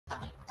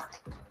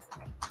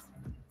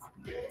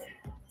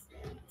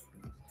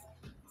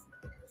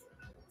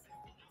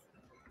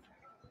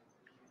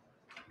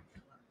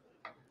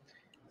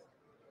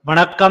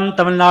वणक्कम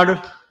तमिलनाडु।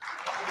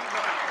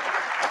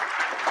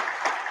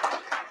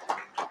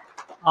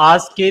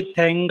 आज की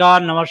थेंगा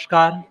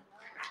नमस्कार।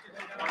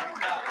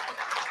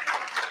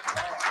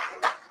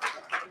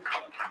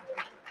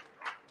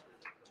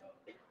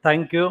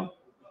 थैंक यू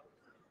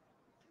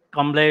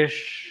कमलेश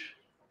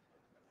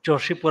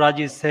जोशीपुरा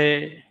जी से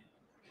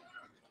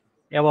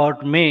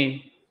about me,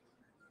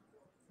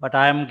 but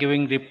I am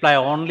giving reply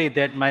only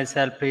that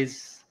myself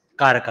is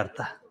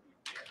Karyakarta.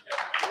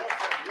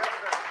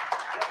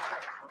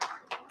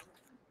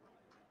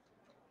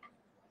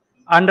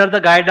 Under the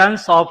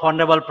guidance of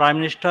Honorable Prime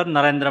Minister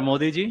Narendra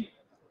Modi ji,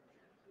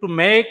 to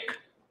make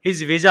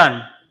his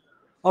vision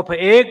of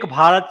Ek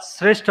Bharat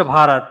Shrestha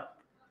Bharat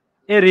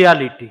a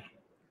reality,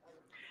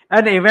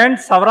 an event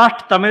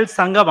Saurashtra Tamil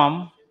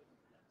Sangamam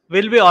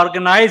will be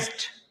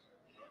organized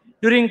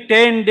during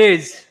 10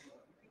 days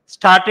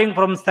starting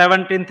from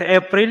 17th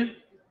April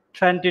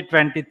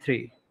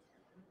 2023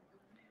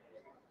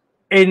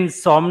 in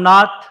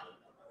Somnath,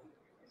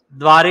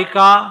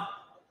 Dwarika,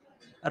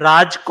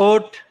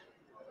 Rajkot,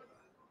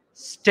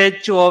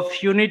 Statue of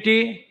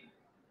Unity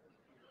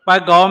by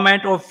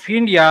Government of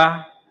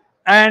India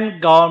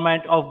and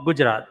Government of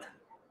Gujarat.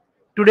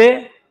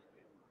 Today,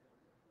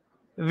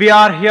 we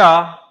are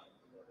here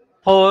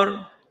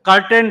for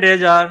curtain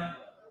raiser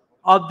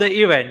of the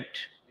event.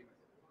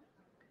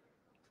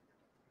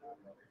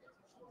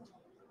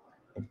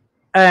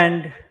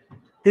 And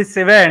this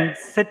event,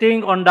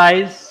 sitting on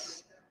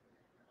dais,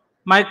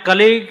 my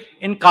colleague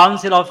in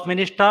Council of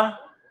Minister,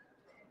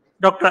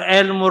 Dr.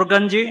 L.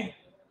 Muruganji,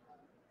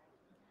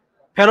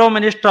 fellow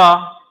minister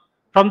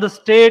from the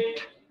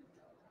state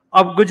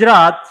of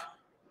Gujarat,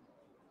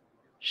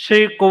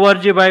 Shri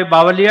Kuwarji Bhai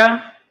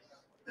Bavalia,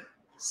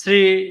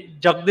 Shri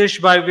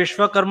Jagdish Bhai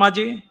Vishwakarma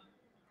ji,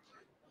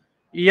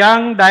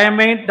 young,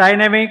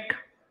 dynamic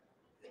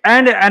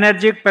and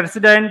energetic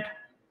President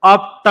of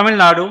Tamil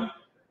Nadu,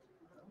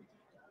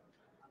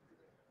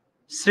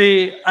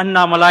 Shri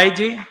Anna Malai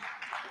ji,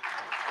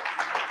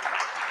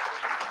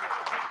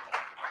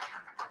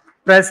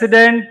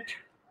 President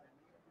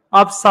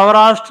of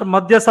Saurashtra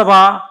Madhya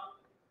Sabha,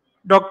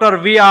 Dr.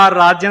 V.R.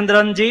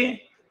 Rajendran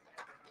ji,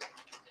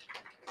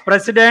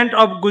 President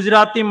of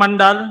Gujarati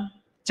Mandal,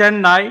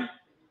 Chennai,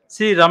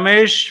 Shri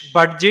Ramesh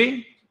Bhatt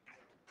ji,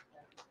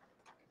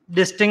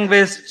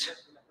 distinguished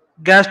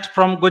guest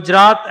from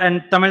Gujarat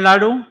and Tamil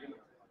Nadu,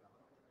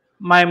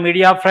 my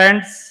media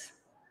friends,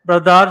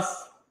 brothers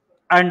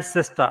and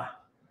sisters.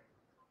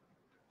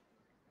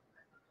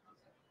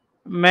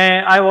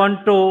 I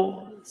want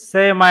to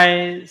say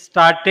my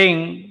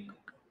starting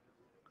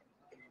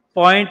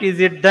point is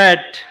it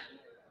that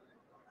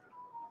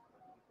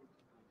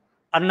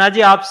अन्ना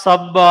जी आप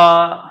सब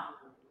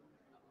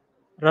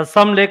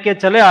रसम लेके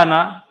चले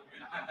आना,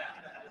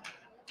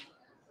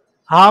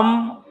 हम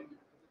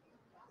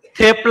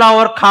थेपला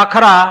और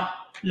खाखरा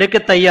लेके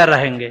तैयार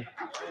रहेंगे।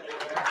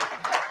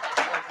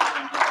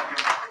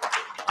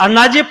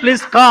 अन्ना जी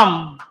please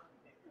come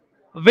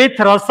with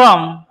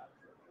rasam.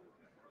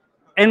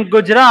 In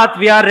Gujarat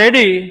we are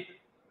ready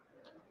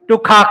to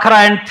khakra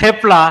and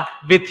thepla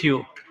with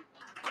you.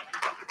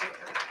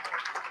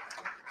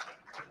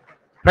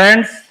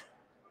 Friends,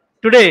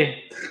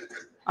 today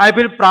I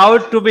feel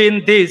proud to be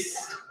in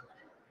this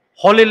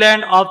holy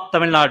land of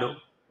Tamil Nadu.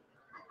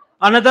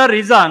 Another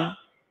reason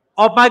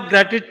of my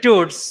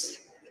gratitudes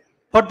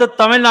for the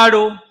Tamil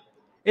Nadu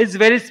is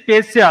very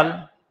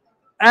special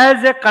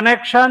as a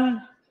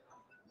connection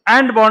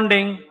and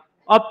bonding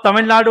of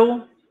Tamil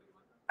Nadu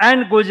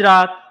and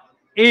Gujarat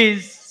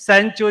is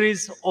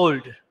centuries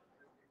old.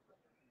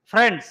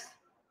 Friends,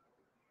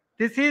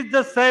 this is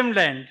the same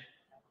land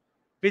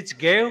which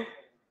gave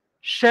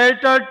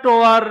shelter to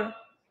our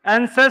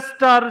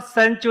ancestors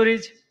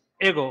centuries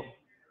ago.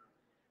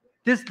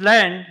 This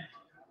land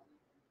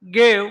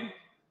gave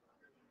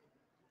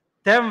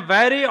them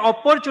very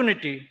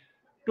opportunity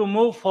to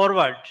move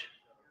forward.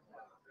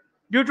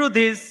 Due to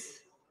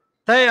this,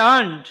 they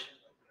earned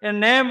a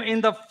name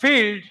in the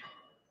field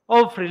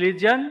of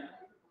religion,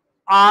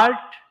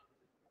 art,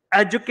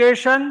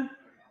 education,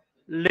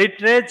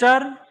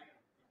 literature,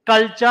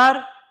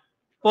 culture,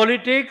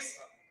 politics,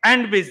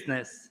 and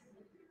business.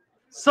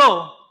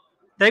 So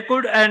they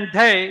could and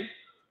they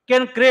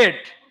can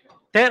create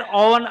their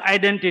own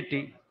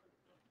identity.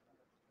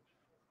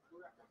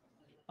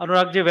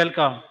 Anurag ji,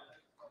 welcome.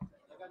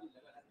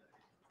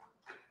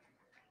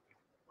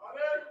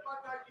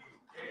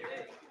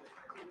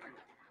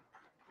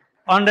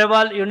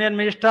 Honorable Union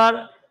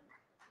Minister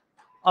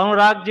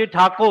Anurag ji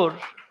Thakur,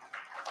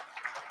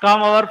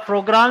 come our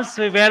programs,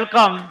 we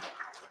welcome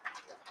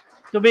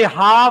to be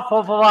half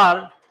of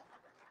our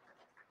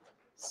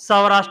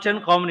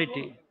Saurashtrian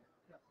community.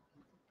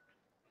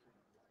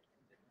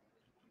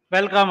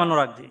 Welcome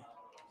Anurag ji.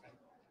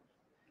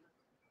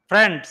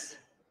 Friends,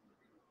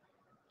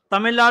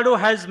 Tamil Nadu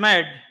has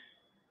made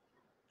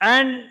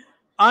an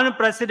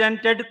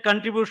unprecedented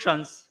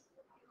contributions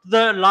to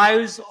the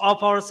lives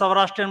of our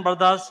Saurashtrian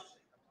brothers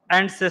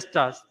and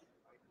sisters.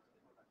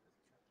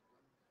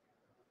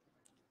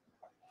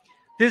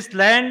 This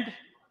land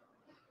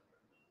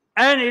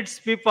and its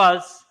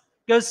peoples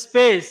gave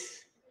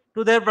space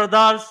to their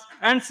brothers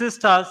and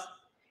sisters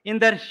in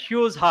their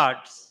huge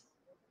hearts.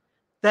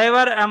 They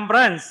were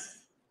embraced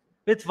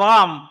with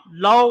warm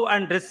love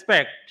and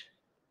respect.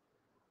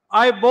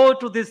 I bow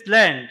to this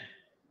land.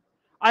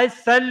 I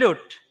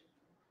salute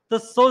the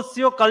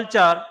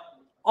socio-culture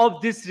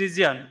of this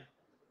region.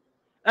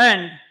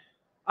 And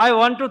I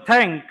want to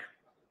thank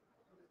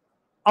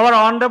our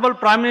Honorable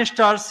Prime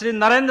Minister Sri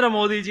Narendra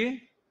Modi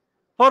ji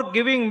for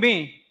giving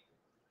me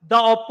the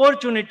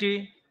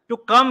opportunity to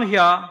come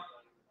here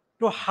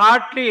to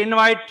heartily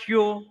invite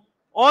you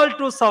all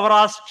to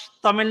Saurashtra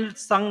Tamil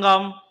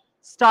Sangam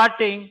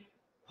starting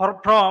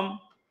from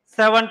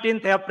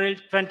 17th April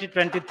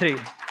 2023.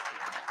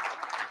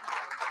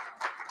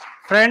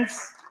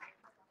 Friends,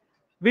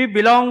 we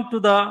belong to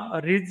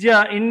the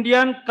region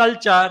Indian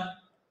culture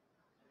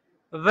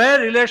where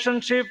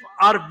relationships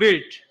are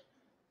built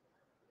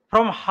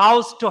from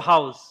house to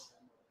house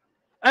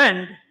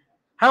and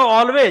have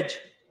always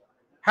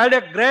had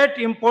a great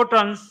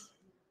importance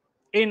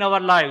in our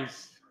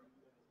lives.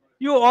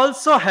 You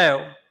also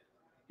have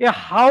a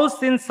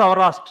house in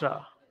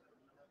Saurashtra.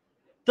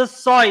 The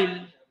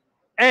soil,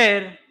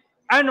 air,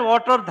 and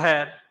water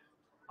there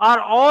are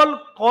all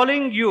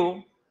calling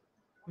you,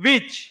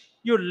 which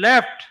you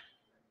left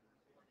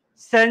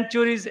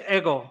centuries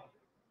ago.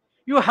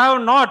 You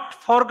have not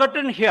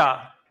forgotten here,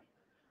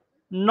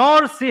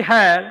 nor she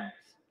has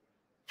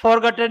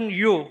forgotten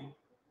you.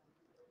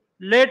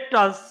 Let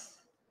us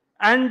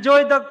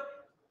enjoy the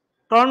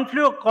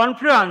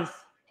confluence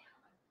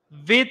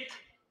with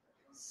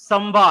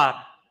Sambar.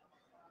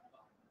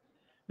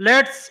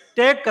 Let's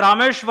take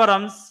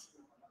Rameshwaram's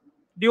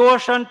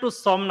devotion to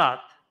Somnath.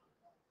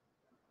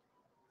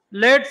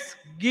 Let's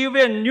give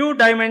a new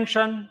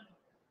dimension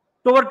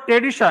to our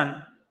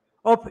tradition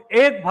of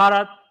Ek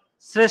Bharat,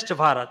 Shrestha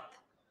Bharat,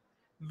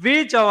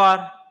 which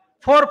our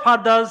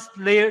forefathers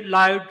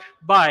lived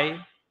by.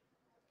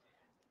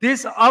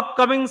 This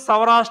upcoming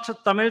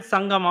Saurashtra Tamil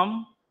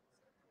Sangamam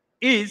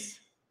is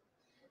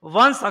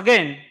once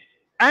again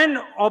an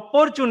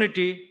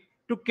opportunity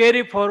to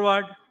carry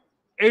forward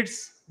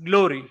its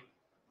glory,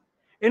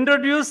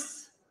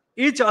 introduce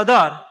each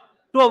other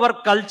to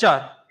our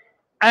culture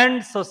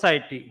and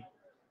society.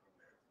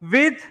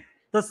 With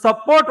the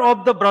support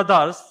of the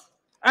brothers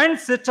and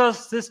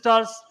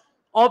sisters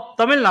of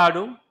Tamil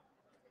Nadu,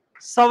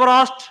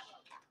 Saurashtra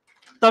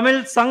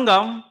Tamil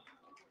Sangam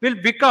will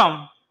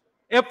become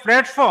a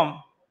platform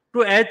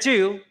to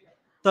achieve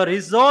the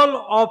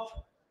resolve of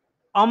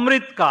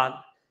Amrit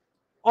Kal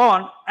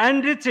on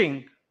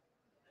enriching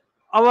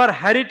our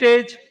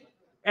heritage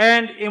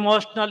and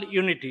emotional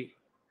unity.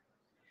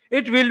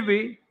 It will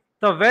be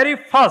the very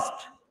first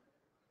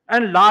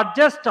and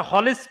largest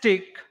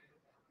holistic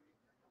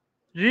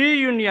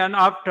reunion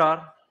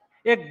after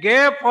a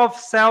gap of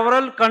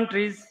several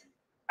countries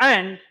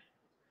and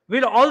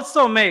will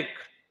also make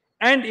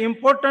an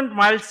important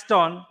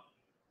milestone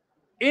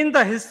in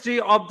the history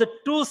of the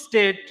two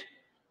states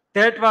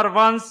that were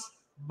once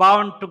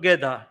bound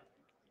together.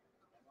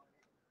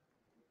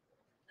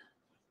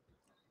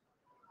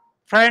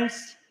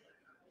 Friends,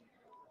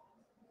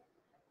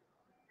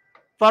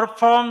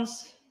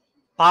 performs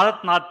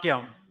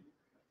Bharatnatyam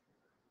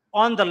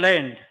on the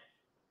land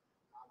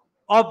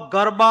of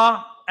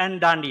Garba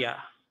and Dandiya.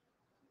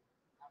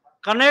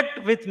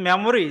 Connect with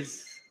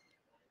memories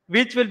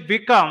which will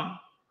become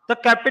the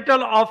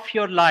capital of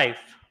your life.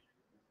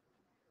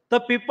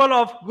 The people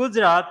of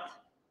Gujarat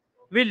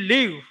will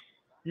leave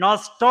no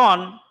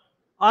stone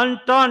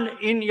unturned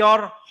in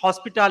your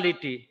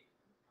hospitality.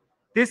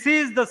 This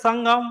is the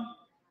Sangam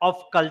of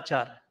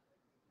culture.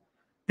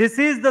 This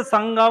is the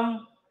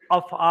Sangam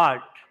of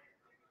art.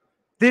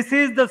 This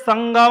is the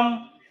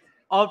Sangam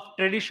of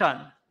tradition.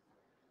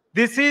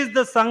 This is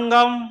the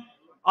Sangam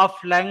of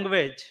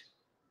language.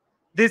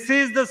 This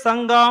is the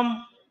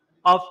Sangam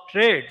of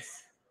trades.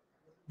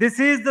 This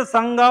is the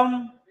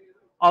Sangam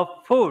of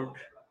food,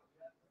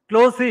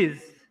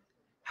 clothes,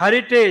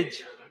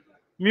 heritage,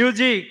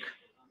 music,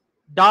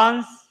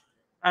 dance,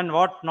 and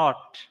what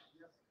not.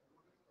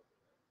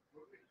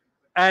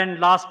 And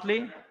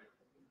lastly,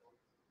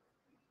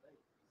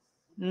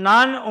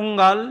 Nan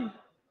Ungal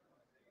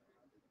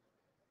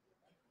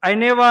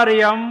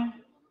Ainevarium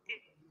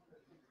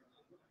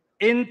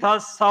in the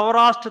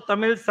Saurashtra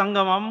Tamil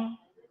Sangamam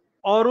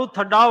Oru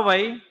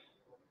Thadavai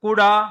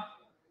Kuda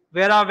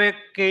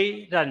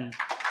Veravekkiran.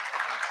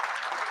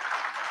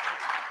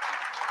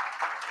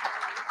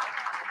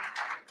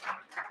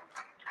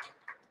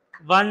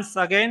 Once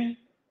again,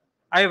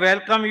 I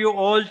welcome you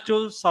all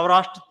to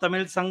Saurashtra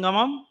Tamil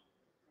Sangamam.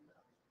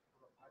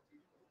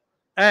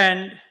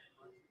 And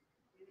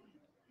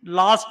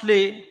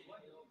lastly,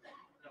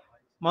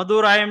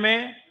 Madurai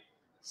में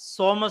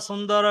सोम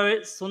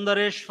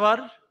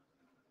सुंदरेश्वर,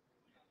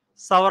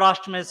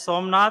 सौराष्ट्र में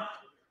सोमनाथ.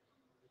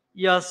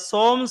 यह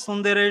सोम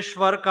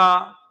सुंदरेश्वर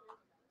का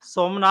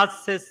सोमनाथ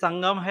से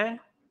संगम है.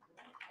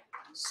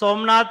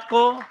 सोमनाथ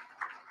को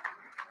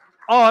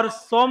और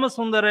सोम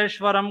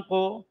सुंदरेश्वरम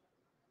को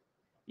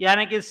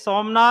यानी कि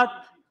सोमनाथ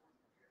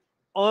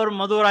और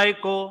मदुराई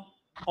को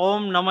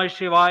ओम नमः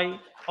शिवाय,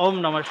 ओम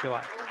नमः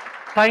शिवाय।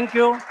 Thank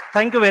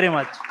you very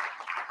much.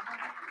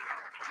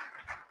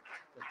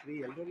 The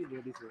three elderly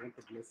ladies want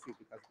to bless you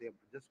because they have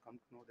just come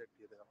to know that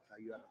you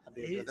are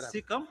their brother. Is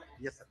he come?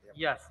 Yes, sir.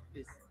 Yes,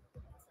 please.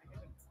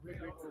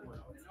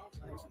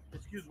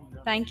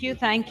 Thank you,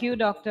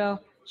 Dr.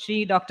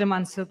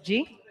 Mansukh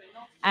ji.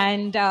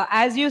 And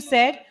as you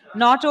said,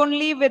 not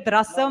only with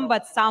rasam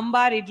but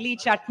sambar, idli,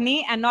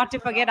 chutney, and not to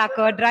forget our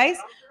curd rice,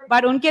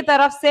 but unke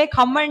taraf se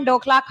khamman,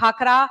 dokla,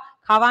 khakra,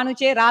 khawanu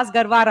che, ras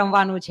garwa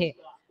ramwanu che.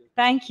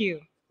 Thank you.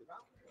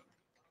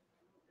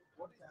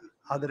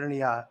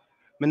 Adharaniya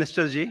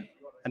Minister ji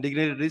and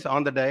dignitaries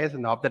on the dais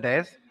and off the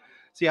dais.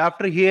 See,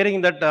 after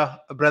hearing that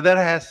a brother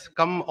has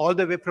come all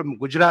the way from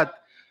Gujarat,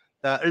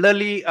 the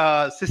elderly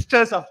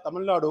sisters of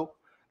Tamil Nadu,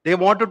 they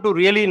wanted to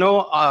really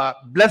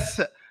bless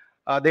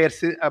their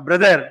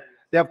brother.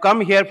 They have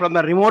come here from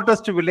the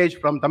remotest village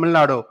from Tamil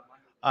Nadu.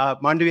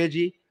 Mandaviya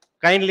ji,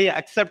 kindly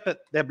accept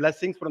their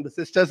blessings from the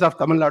sisters of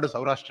Tamil Nadu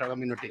Saurashtra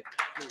community.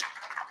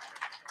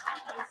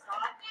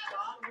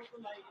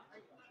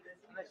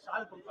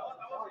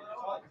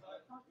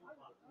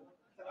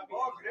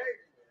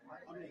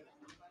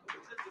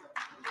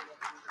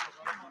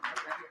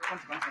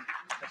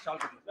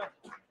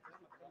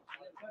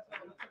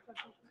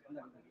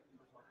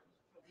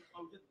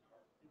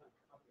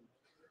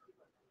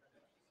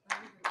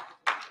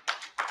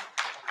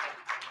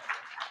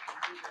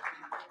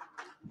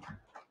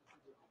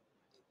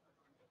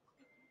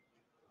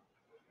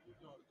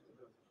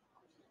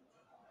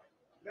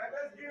 Let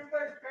us give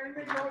the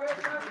standing ovation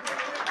to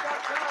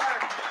Dr.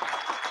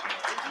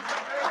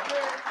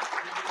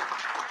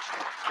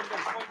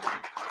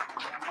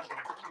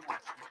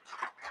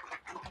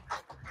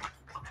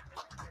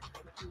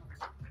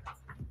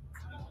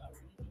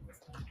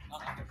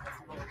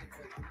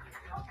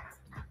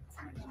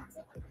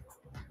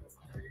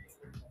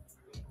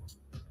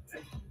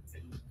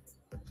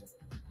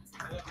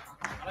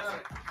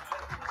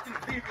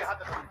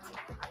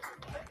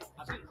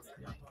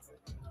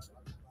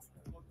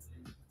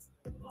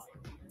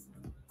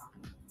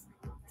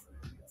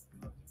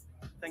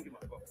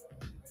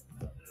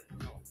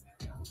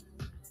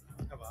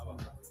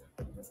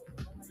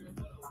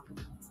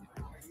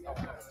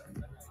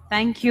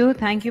 Thank you,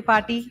 Thank you,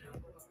 Party.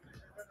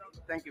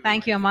 Thank you.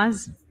 Thank you,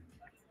 Amaz.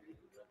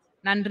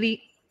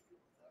 Nandri.